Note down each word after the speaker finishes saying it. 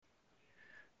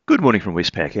Good morning from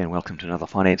Westpac and welcome to another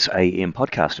Finance AM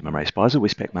podcast. I'm Ray Spicer,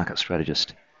 Westpac market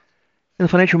strategist. In the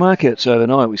financial markets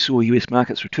overnight, we saw US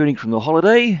markets returning from the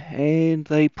holiday and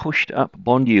they pushed up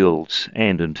bond yields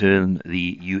and in turn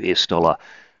the US dollar.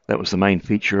 That was the main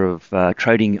feature of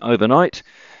trading overnight.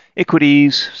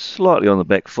 Equities slightly on the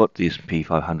back foot, the S&P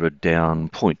 500 down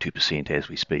 0.2% as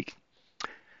we speak.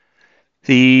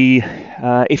 The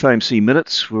FOMC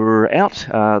minutes were out.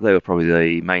 They were probably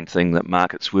the main thing that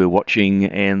markets were watching,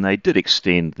 and they did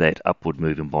extend that upward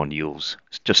move in bond yields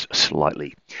just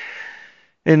slightly.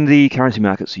 In the currency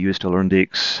markets, the US dollar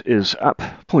index is up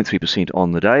 0.3%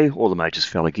 on the day. All the majors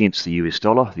fell against the US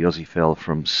dollar. The Aussie fell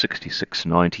from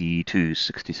 66.90 to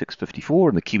 66.54,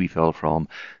 and the Kiwi fell from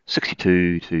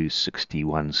 62 to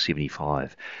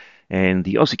 61.75. And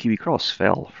the Aussie Kiwi cross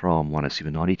fell from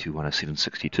 107.90 to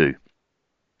 107.62.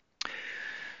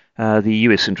 The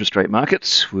US interest rate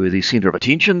markets were the centre of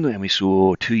attention, and we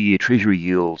saw two-year Treasury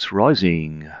yields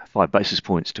rising 5 basis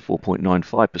points to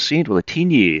 4.95%, while the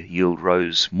 10-year yield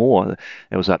rose more.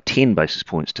 It was up 10 basis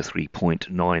points to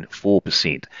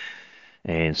 3.94%.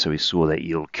 And so we saw that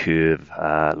yield curve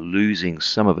losing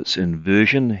some of its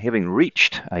inversion, having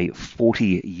reached a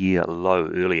 40-year low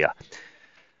earlier.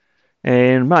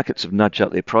 And markets have nudged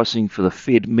up their pricing for the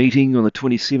Fed meeting on the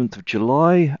 27th of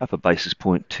July, up a basis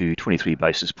point to 23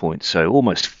 basis points, so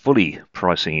almost fully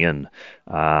pricing in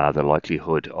the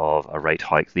likelihood of a rate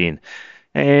hike then.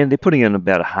 And they're putting in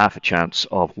about a half a chance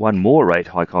of one more rate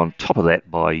hike on top of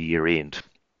that by year end.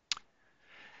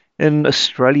 In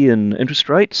Australian interest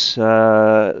rates,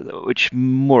 which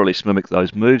more or less mimic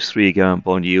those moves, 3-year government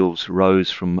bond yields rose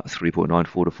from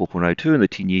 3.94 to 4.02, and the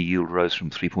 10-year yield rose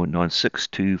from 3.96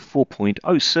 to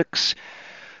 4.06.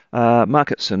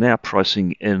 Markets are now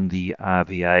pricing in the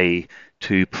RBA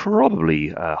to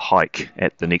probably hike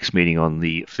at the next meeting on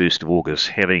the 1st of August,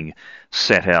 having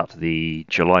sat out the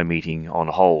July meeting on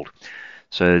hold.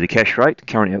 So the cash rate,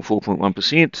 currently at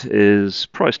 4.1%, is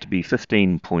priced to be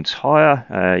 15 points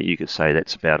higher. You could say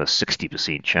that's about a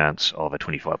 60% chance of a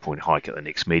 25-point hike at the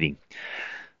next meeting.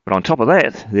 But on top of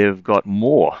that, they've got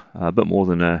a bit more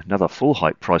than another full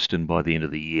hike priced in by the end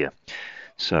of the year.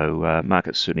 So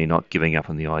markets certainly not giving up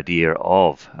on the idea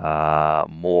of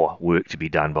more work to be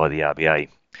done by the RBA.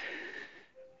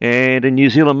 And in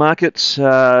New Zealand markets,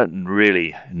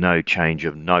 really no change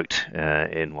of note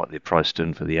in what they're priced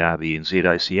in for the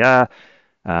RBNZ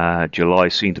OCR. July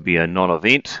seemed to be a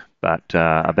non-event, but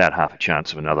about half a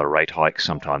chance of another rate hike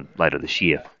sometime later this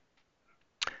year.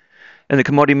 In the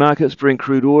commodity markets, Brent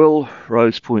crude oil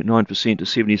rose 0.9% to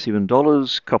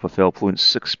 $77, copper fell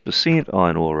 0.6%,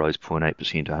 iron ore rose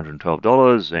 0.8% to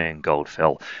 $112, and gold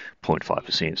fell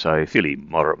 0.5%. So fairly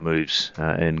moderate moves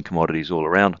in commodities all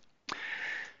around.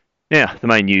 Now, the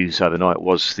main news overnight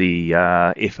was the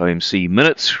FOMC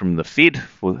minutes from the Fed.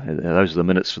 Those are the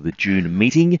minutes for the June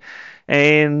meeting.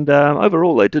 And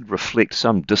overall, they did reflect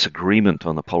some disagreement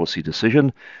on the policy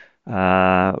decision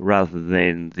rather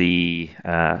than the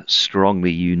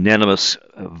strongly unanimous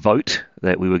vote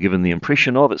that we were given the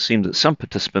impression of. It seemed that some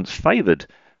participants favoured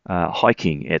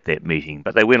hiking at that meeting,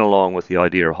 but they went along with the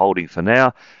idea of holding for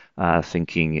now,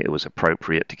 thinking it was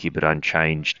appropriate to keep it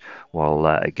unchanged while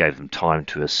it gave them time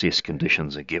to assess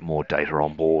conditions and get more data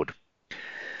on board.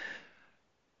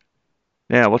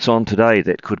 Now, what's on today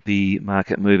that could be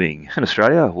market moving? In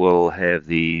Australia, we'll have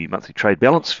the monthly trade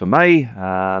balance for May.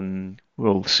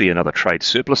 We'll see another trade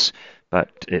surplus, but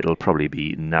it'll probably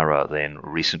be narrower than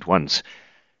recent ones.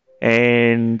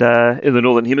 And in the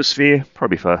Northern Hemisphere,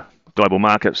 probably for global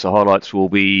markets, the highlights will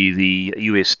be the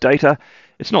US data.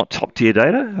 It's not top-tier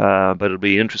data, but it'll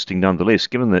be interesting nonetheless,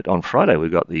 given that on Friday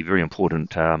we've got the very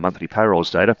important monthly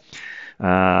payrolls data.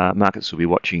 Markets will be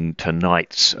watching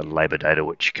tonight's labour data,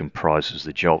 which comprises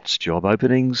the JOLTS job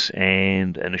openings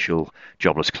and initial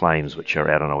jobless claims, which are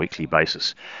out on a weekly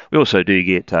basis. We also do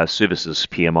get services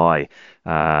PMI,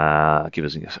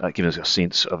 giving us a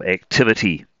sense of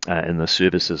activity in the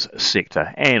services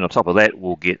sector. And on top of that,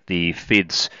 we'll get the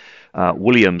Fed's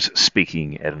Williams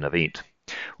speaking at an event.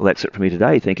 Well, that's it from me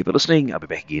today. Thank you for listening. I'll be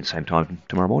back again same time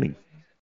tomorrow morning.